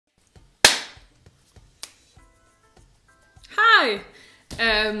Hi!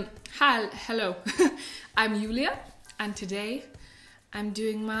 Hello. I'm Julia, and today I'm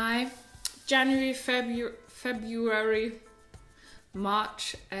doing my January, February,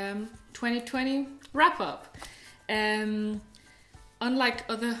 March 2020 wrap-up. Unlike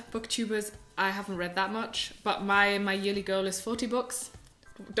other booktubers, I haven't read that much, but my yearly goal is 40 books.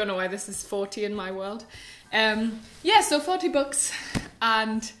 Don't know why this is 40 in my world. So 40 books,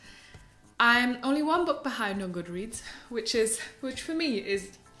 and I'm only one book behind on Goodreads, which for me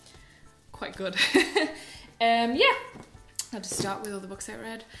is quite good. I'll just start with all the books I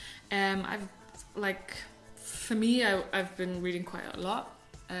read. I've been reading quite a lot.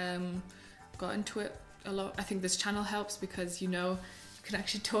 Got into it a lot. I think this channel helps because you can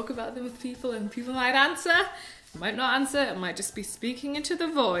actually talk about them with people, and people might answer, might not answer, it might just be speaking into the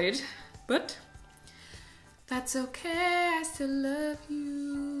void, but that's okay, I still love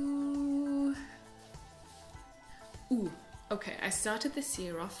you. Ooh, okay, I started this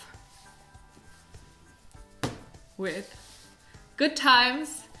year off with Good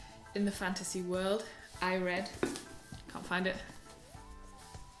Times in the Fantasy World. I read, can't find it.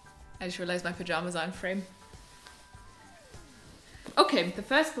 I just realised my pyjamas are in frame. Okay, the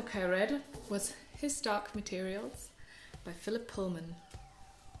first book I read was His Dark Materials by Philip Pullman.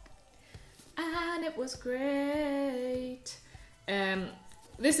 And it was great.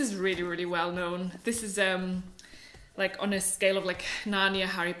 This is really, really well known. This is like on a scale of like Narnia,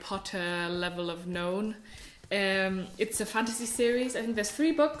 Harry Potter level of known. It's a fantasy series. I think there's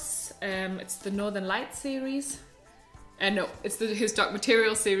 3 books. It's the Northern Lights series. No, it's the His Dark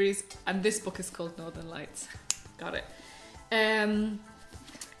Materials series, and this book is called Northern Lights. Got it.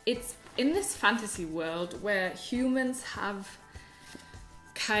 It's in this fantasy world where humans have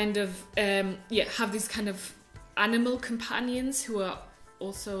have these kind of animal companions who are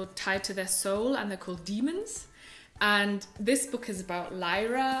also tied to their soul, and they're called demons. And this book is about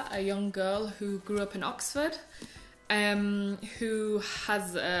Lyra, a young girl who grew up in Oxford, who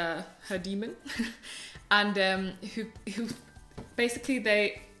has her demon, and who basically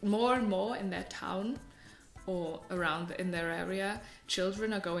they more and more in their town or around in their area,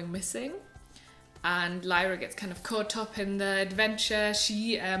 children are going missing, and Lyra gets kind of caught up in the adventure.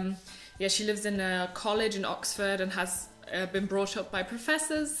 She lives in a college in Oxford and has been brought up by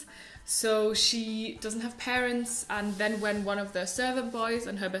professors, so she doesn't have parents. And then when one of the servant boys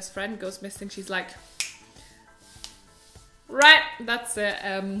and her best friend goes missing, she's like, right, that's it,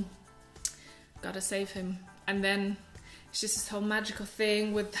 gotta save him. And then it's just this whole magical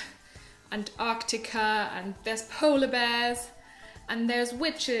thing with Antarctica, and there's polar bears, and there's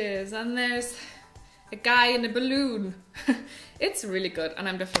witches, and there's a guy in a balloon. It's really good, and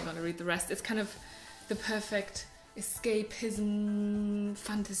I'm definitely going to read the rest. It's kind of the perfect escapism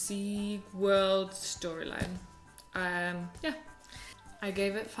fantasy world storyline. I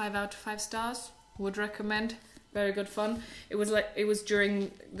gave it 5 out of 5 stars. Would recommend. Very good fun. It was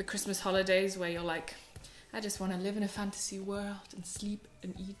during the Christmas holidays where you're like, I just want to live in a fantasy world and sleep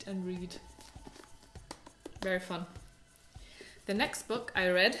and eat and read. Very fun. The next book I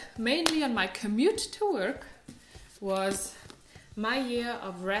read, mainly on my commute to work, was My Year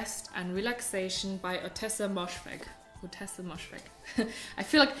of Rest and Relaxation by Ottessa Moshfegh. I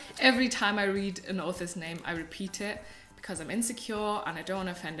feel like every time I read an author's name, I repeat it because I'm insecure and I don't want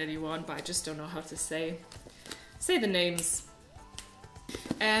to offend anyone, but I just don't know how to say the names.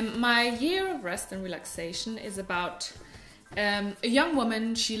 My Year of Rest and Relaxation is about a young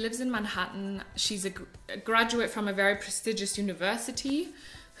woman. She lives in Manhattan. She's a graduate from a very prestigious university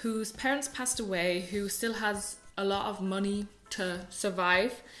whose parents passed away, who still has a lot of money to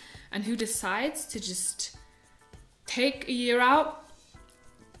survive, and who decides to just take a year out,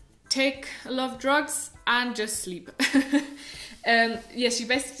 take a lot of drugs, and just sleep. She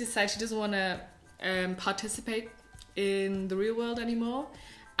basically decides she doesn't want to participate in the real world anymore,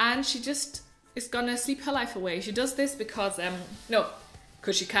 and she just is gonna sleep her life away. She does this because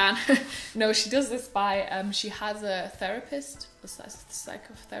because she can. No, she does this by she has a therapist, a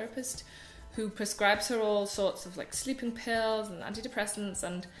psychotherapist, who prescribes her all sorts of like sleeping pills and antidepressants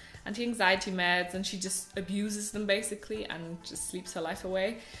and anti-anxiety meds, and she just abuses them basically and just sleeps her life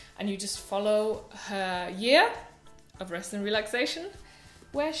away. And you just follow her year of rest and relaxation,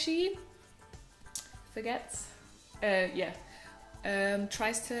 where she forgets,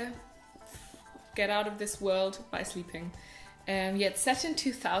 tries to get out of this world by sleeping. It's set in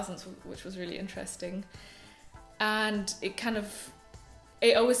 2000s, which was really interesting, and it's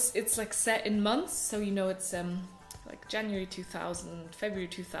like set in months, so it's like January 2000, February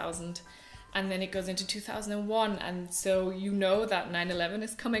 2000, and then it goes into 2001, and so that 9/11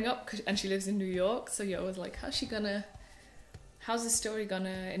 is coming up, and she lives in New York, so you're always like, how's she gonna how's the story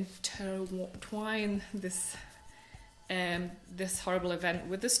gonna intertwine this this horrible event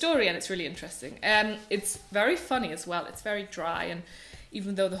with the story, and it's really interesting. It's very funny as well. It's very dry, and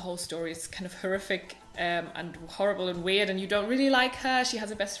even though the whole story is kind of horrific and horrible and weird, and you don't really like her, she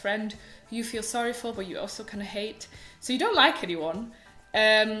has a best friend who you feel sorry for, but you also kind of hate. So you don't like anyone,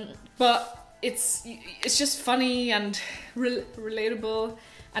 but it's just funny and relatable,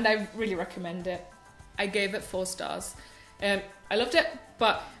 and I really recommend it. I gave it 4 stars. I loved it,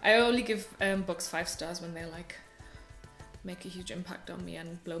 but I only give books 5 stars when they like make a huge impact on me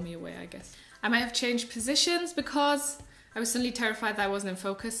and blow me away, I guess. I might have changed positions because I was suddenly terrified that I wasn't in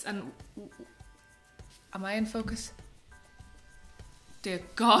focus. And am I in focus? Dear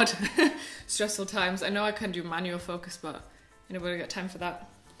God. Stressful times. I know I can do manual focus, but you know, we don't got time for that.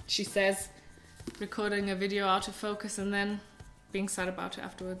 She says, recording a video out of focus and then being sad about it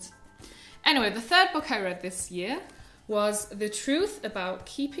afterwards. Anyway, the 3rd book I read this year was The Truth About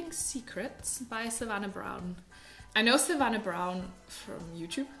Keeping Secrets by Savannah Brown. I know Savannah Brown from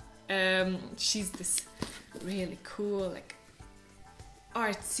YouTube. She's this really cool, like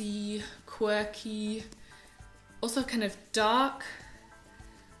artsy, quirky, also kind of dark,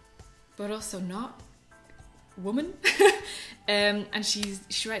 but also not woman. And she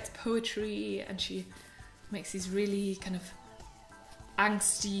writes poetry, and she makes these really kind of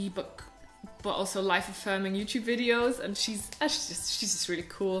angsty but also life-affirming YouTube videos, and she's just really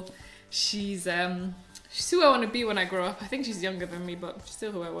cool. She's who I want to be when I grow up. I think she's younger than me, but she's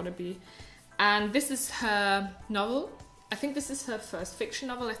still who I want to be. And this is her novel. I think this is her first fiction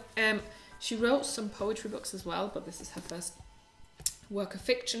novel. She wrote some poetry books as well, but this is her first work of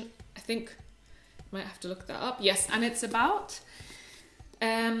fiction. I think, might have to look that up. Yes, and it's about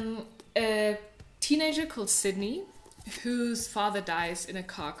a teenager called Sydney whose father dies in a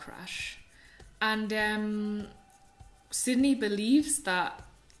car crash. And Sydney believes that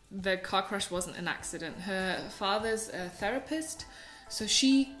the car crash wasn't an accident. Her father's a therapist, so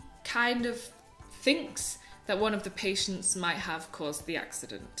she kind of thinks that one of the patients might have caused the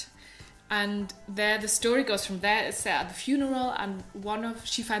accident. And the story goes from there. It's set at the funeral, and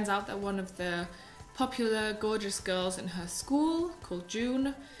she finds out that one of the popular, gorgeous girls in her school, called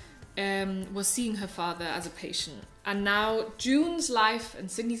June, was seeing her father as a patient. And now June's life and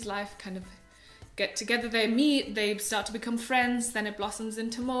Sydney's life kind of get together, they meet, they start to become friends, then it blossoms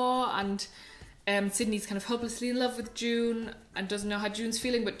into more, and Sydney's kind of hopelessly in love with June and doesn't know how June's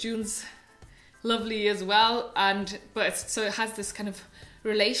feeling, but June's lovely as well, so it has this kind of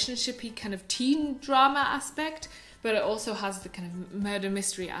relationshipy kind of teen drama aspect, but it also has the kind of murder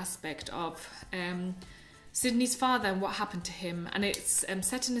mystery aspect of Sydney's father and what happened to him. And it's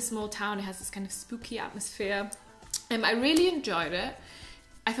set in a small town. It has this kind of spooky atmosphere. I really enjoyed it.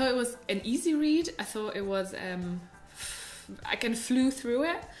 I thought it was an easy read. I thought it was, I kind of flew through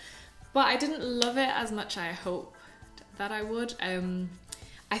it, but I didn't love it as much as I hoped that I would.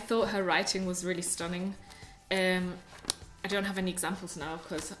 I thought her writing was really stunning. I don't have any examples now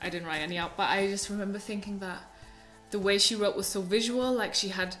because I didn't write any out, but I just remember thinking that the way she wrote was so visual. Like she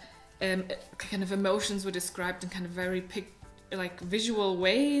had kind of emotions were described in kind of very visual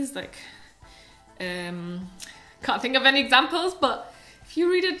ways. Like can't think of any examples, but if you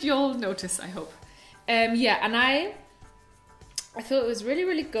read it, you'll notice, I hope. Yeah, and I thought it was really,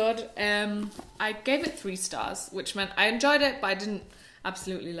 really good. I gave it 3 stars, which meant I enjoyed it, but I didn't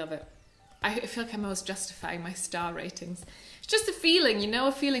absolutely love it. I feel like I'm always justifying my star ratings. It's just a feeling,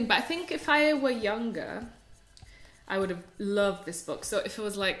 a feeling. But I think if I were younger, I would have loved this book. So if it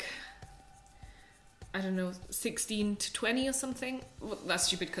was like, I don't know, 16 to 20 or something, well, that's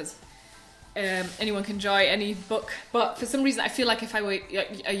stupid because anyone can enjoy any book. But for some reason, I feel like if I were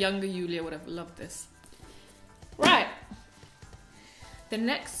a younger Yulia, I would have loved this. Right. The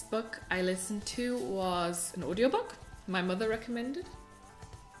next book I listened to was an audiobook my mother recommended.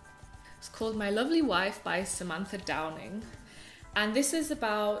 It's called My Lovely Wife by Samantha Downing. And this is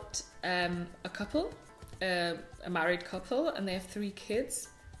about a couple, a married couple, and they have 3 kids.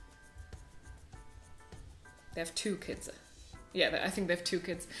 They have 2 kids. Yeah, I think they have 2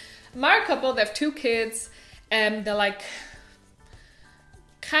 kids. A married couple, they have 2 kids, and they're like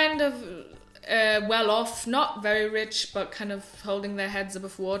kind of well off, not very rich, but kind of holding their heads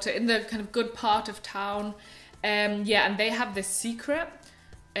above water in the kind of good part of town. Yeah, and they have this secret.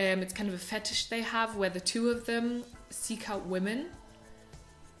 It's kind of a fetish they have where the 2 of them seek out women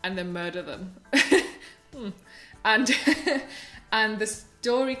and then murder them. And and the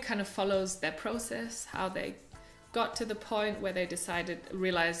story kind of follows their process, how they got to the point where they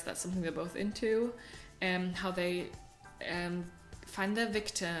realized that's something they're both into, how they find their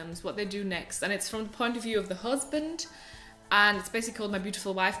victims, what they do next. And it's from the point of view of the husband, and it's basically called My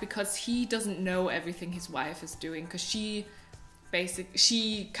Beautiful Wife because he doesn't know everything his wife is doing, because she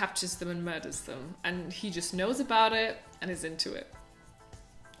captures them and murders them, and he just knows about it and is into it.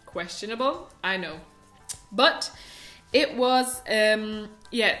 Questionable, I know, but it was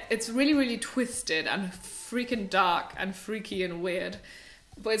yeah, it's really, really twisted and freaking dark and freaky and weird,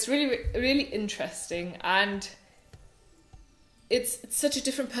 but it's really, really interesting, and it's such a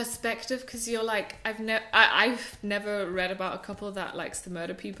different perspective, because you're like, I've never read about a couple that likes to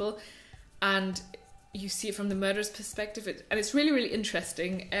murder people, and you see it from the murderer's perspective, and it's really, really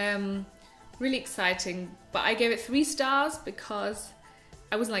interesting, really exciting. But I gave it 3 stars because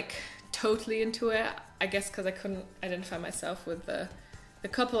I wasn't like totally into it, I guess because I couldn't identify myself with the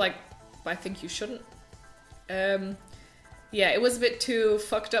couple, like, but I think you shouldn't. Yeah, it was a bit too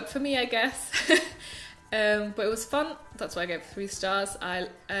fucked up for me, I guess. But it was fun. That's why I gave 3 stars. But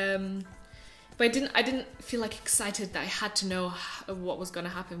I didn't feel like excited that I had to know what was going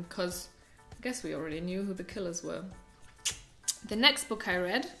to happen, because I guess we already knew who the killers were. The next book I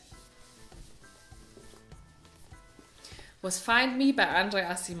read was Find Me by Andrei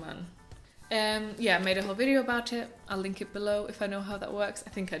Aciman. Yeah, I made a whole video about it. I'll link it below if I know how that works. I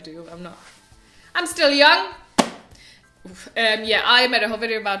think I do. I'm still young. Yeah, I made a whole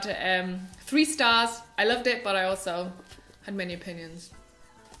video about it. 3 stars. I loved it, but I also had many opinions.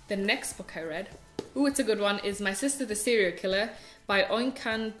 The next book I read, ooh, it's a good one, is My Sister the Serial Killer by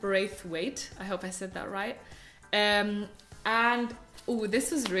Oinkan Braithwaite. I hope I said that right. And ooh,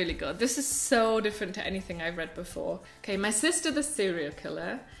 this was really good. This is so different to anything I've read before. Okay, My Sister the Serial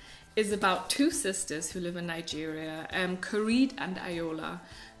Killer is about 2 sisters who live in Nigeria, Kareed and Ayola.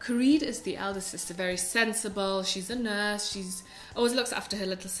 Kareed is the eldest sister, very sensible. She's a nurse. She's always looks after her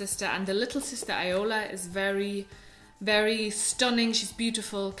little sister. And the little sister, Ayola, is very, very stunning. She's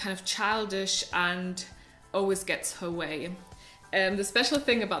beautiful, kind of childish, and always gets her way. The special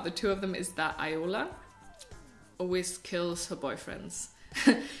thing about the 2 of them is that Ayola always kills her boyfriends.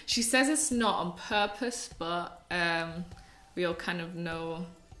 She says it's not on purpose, but we all kind of know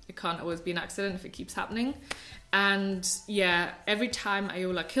it can't always be an accident if it keeps happening. And yeah, every time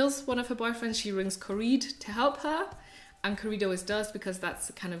Ayola kills one of her boyfriends, she rings Kareed to help her, and Kareed always does, because that's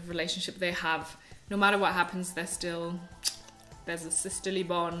the kind of relationship they have. No matter what happens, there's a sisterly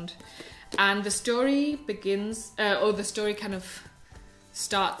bond. And the story begins, the story kind of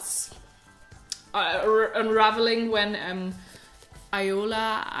starts unraveling when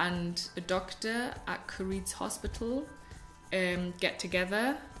Ayola and a doctor at Kareed's hospital get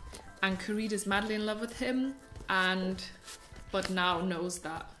together, and Kareed is madly in love with him, but now knows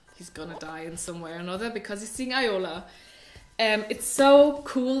that he's gonna die in some way or another because he's seeing Ayola. It's so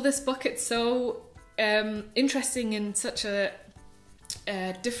cool, this book. It's so interesting in such a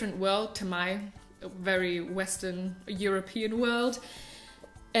different world to my very Western European world.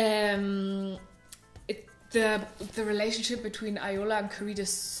 The relationship between Ayola and Kareed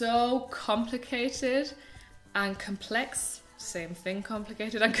is so complicated and complex. Same thing,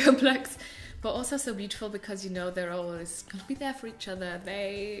 complicated and complex, but also so beautiful, because you know they're always gonna be there for each other.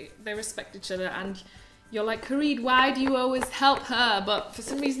 They respect each other, and you're like, Kareed, why do you always help her? But for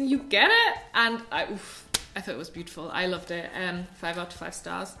some reason you get it, and I thought it was beautiful. I loved it. 5 out of 5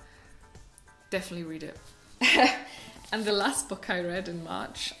 stars. Definitely read it. And the last book I read in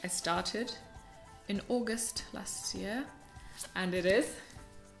March, I started in August last year, and it is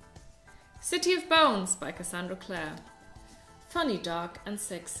City of Bones by Cassandra Clare. Funny, dark, and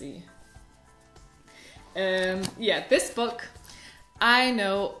sexy. Yeah, this book, I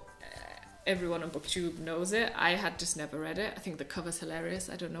know everyone on BookTube knows it. I had just never read it. I think the cover's hilarious.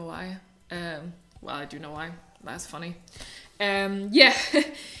 I don't know why. Well, I do know why. That's funny. Yeah,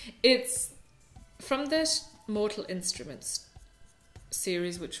 it's from the Mortal Instruments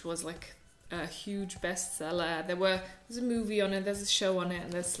series, which was like a huge bestseller. There's a movie on it, there's a show on it,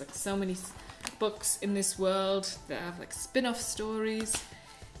 and there's like so many books in this world that have like spin-off stories.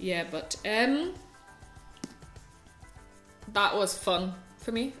 Yeah, but that was fun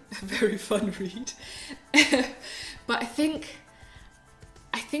for me. A very fun read. But I think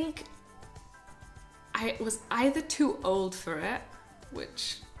I was either too old for it,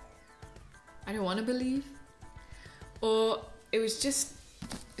 which I don't want to believe, or it's just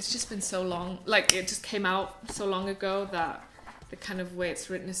been so long, like it just came out so long ago that the kind of way it's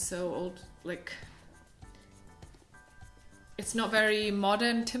written is so old, like it's not very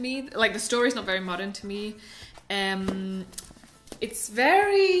modern to me, like the story's not very modern to me.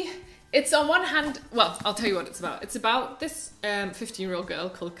 It's on one hand, well, I'll tell you what it's about. It's about this 15-year-old girl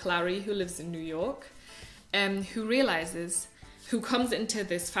called Clary who lives in New York, who comes into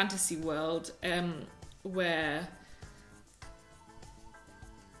this fantasy world where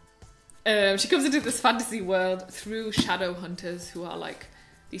She comes into this fantasy world through shadow hunters, who are like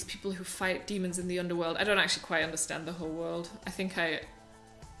these people who fight demons in the underworld. I don't actually quite understand the whole world. I think I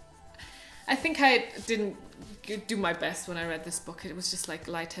didn't do my best when I read this book. It was just like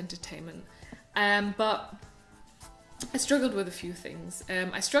light entertainment. But I struggled with a few things.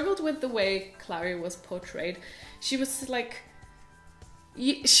 I struggled with the way Clary was portrayed. She was like,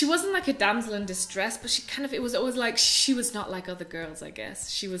 she wasn't like a damsel in distress, but she kind of, it was always like she was not like other girls, I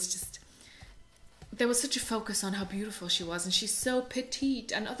guess. She was just, there was such a focus on how beautiful she was, and she's so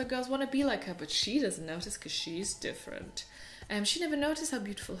petite, and other girls want to be like her, but she doesn't notice because she's different. She never noticed how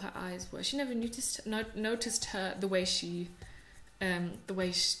beautiful her eyes were. She never noticed her, the way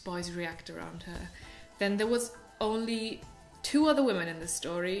boys react around her. Then there was only 2 other women in this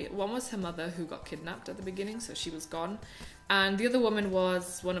story. One was her mother, who got kidnapped at the beginning, so she was gone. And the other woman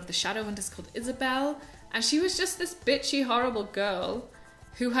was one of the shadow hunters called Isabel, and she was just this bitchy, horrible girl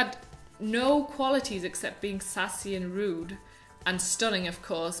who had no qualities except being sassy and rude and stunning, of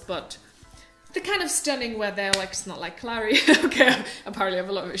course, but the kind of stunning where they're like, it's not like Clary. Okay, apparently I have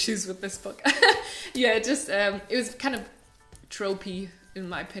a lot of issues with this book. Yeah, just it was kind of tropey in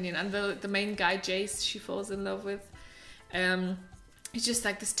my opinion. And the main guy, Jace, she falls in love with, he's just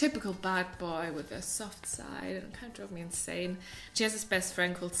like this typical bad boy with a soft side, and it kind of drove me insane. She has this best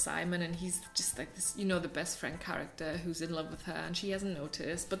friend called Simon, and he's just like this, you know, the best friend character who's in love with her, and she hasn't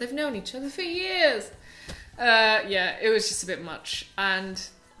noticed, but they've known each other for years. Yeah, it was just a bit much. And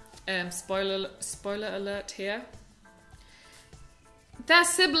spoiler alert here, they're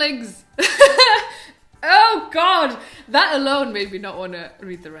siblings. Oh god, that alone made me not want to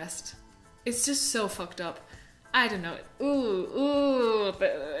read the rest. It's just so fucked up. I don't know. Ooh.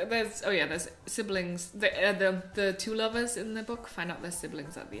 There's siblings. The 2 lovers in the book find out they're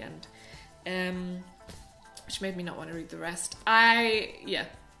siblings at the end, which made me not want to read the rest. I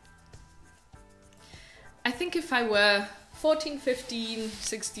think if I were 14, 15,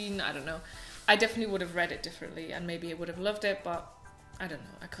 16, I don't know, I definitely would have read it differently, and maybe I would have loved it, but I don't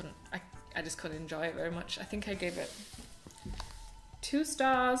know. I just couldn't enjoy it very much. I think I gave it 2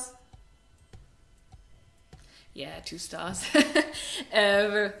 stars. Yeah, 2 stars.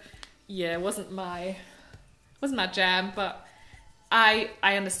 Yeah, it wasn't my jam, but I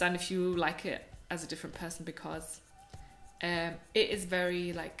understand if you like it as a different person, because it is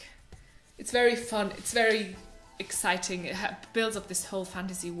very like, it's very fun, it's very exciting. It builds up this whole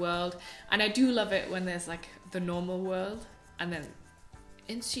fantasy world, and I do love it when there's like the normal world, and then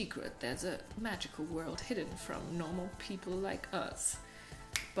in secret there's a magical world hidden from normal people like us.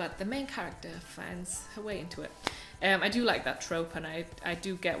 But the main character finds her way into it. I do like that trope, and I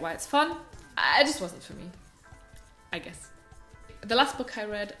do get why it's fun. It just wasn't for me, I guess. The last book I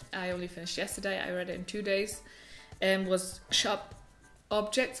read, I only finished yesterday. I read it in 2 days. Was Sharp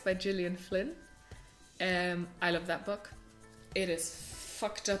Objects by Gillian Flynn. I love that book. It is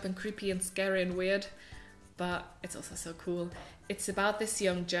fucked up and creepy and scary and weird, but it's also so cool. It's about this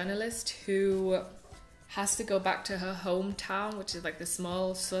young journalist who has to go back to her hometown, which is like the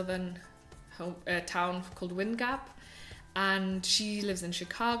small southern town called Wind Gap, and she lives in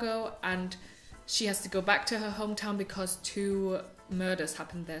Chicago, and she has to go back to her hometown because 2 murders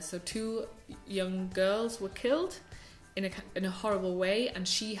happened there. So 2 young girls were killed in a horrible way, and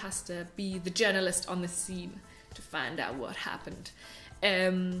she has to be the journalist on the scene to find out what happened.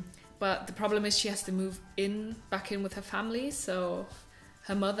 But the problem is she has to move back in with her family, so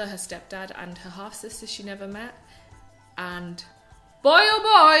her mother, her stepdad, and her half-sister she never met. And boy oh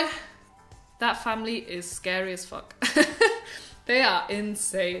boy, that family is scary as fuck. They are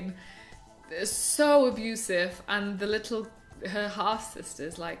insane. They're so abusive, and her half-sister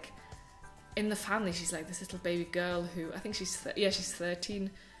is like, in the family, she's like this little baby girl who, I think she's 13,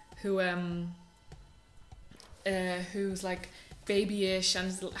 who's like babyish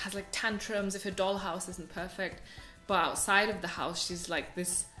and has like tantrums if her dollhouse isn't perfect. But outside of the house, she's like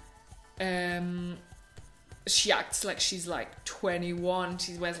this, she acts like she's like 21.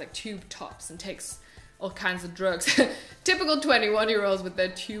 She wears like tube tops and takes all kinds of drugs. Typical 21-year-olds with their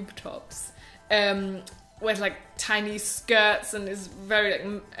tube tops. Wears like tiny skirts and is very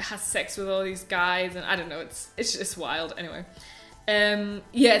like, has sex with all these guys, and I don't know, it's just wild. Anyway,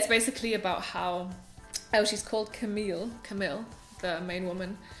 yeah, it's basically about how she's called Camille, the main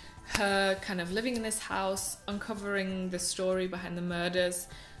woman. Her kind of living in this house, uncovering the story behind the murders,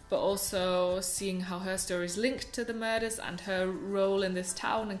 but also seeing how her story is linked to the murders and her role in this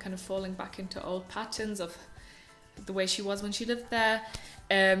town, and kind of falling back into old patterns of the way she was when she lived there.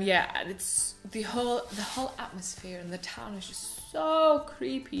 Yeah, and it's the whole atmosphere in the town is just so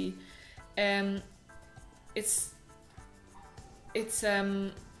creepy. It's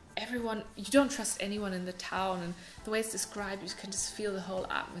everyone, you don't trust anyone in the town, and the way it's described, you can just feel the whole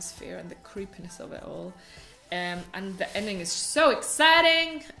atmosphere and the creepiness of it all. And the ending is so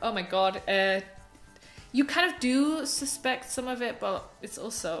exciting. Oh my god. You kind of do suspect some of it, but it's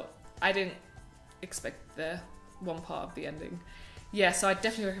also, I didn't expect the one part of the ending. Yeah, so I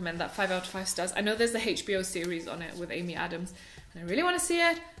definitely recommend that. 5 out of 5 stars. I know there's the HBO series on it with Amy Adams, and I really want to see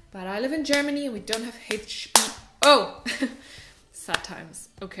it, but I live in Germany and we don't have HBO. Oh! Sad times.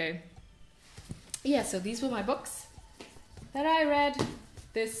 Okay. Yeah, so these were my books that I read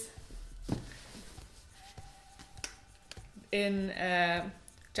this in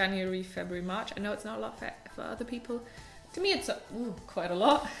January, February, March. I know it's not a lot for other people. To me, it's quite a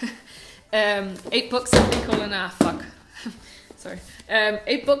lot. 8 books, fuck. Sorry.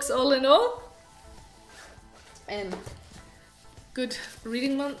 8 books all in all. Good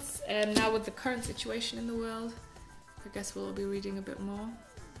reading months. And now with the current situation in the world, I guess we'll be reading a bit more.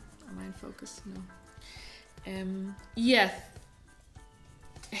 Am I in focus? No. Yeah.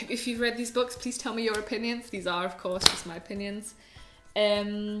 If you've read these books, please tell me your opinions. These are, of course, just my opinions.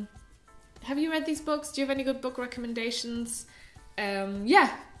 Have you read these books? Do you have any good book recommendations?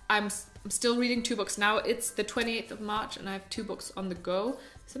 Yeah, I'm still reading 2 books now. It's the 28th of March and I have 2 books on the go.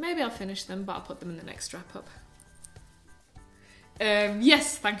 So maybe I'll finish them, but I'll put them in the next wrap up.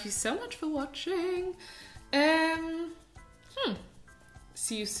 Yes, thank you so much for watching.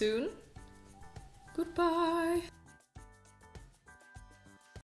 See you soon. Goodbye.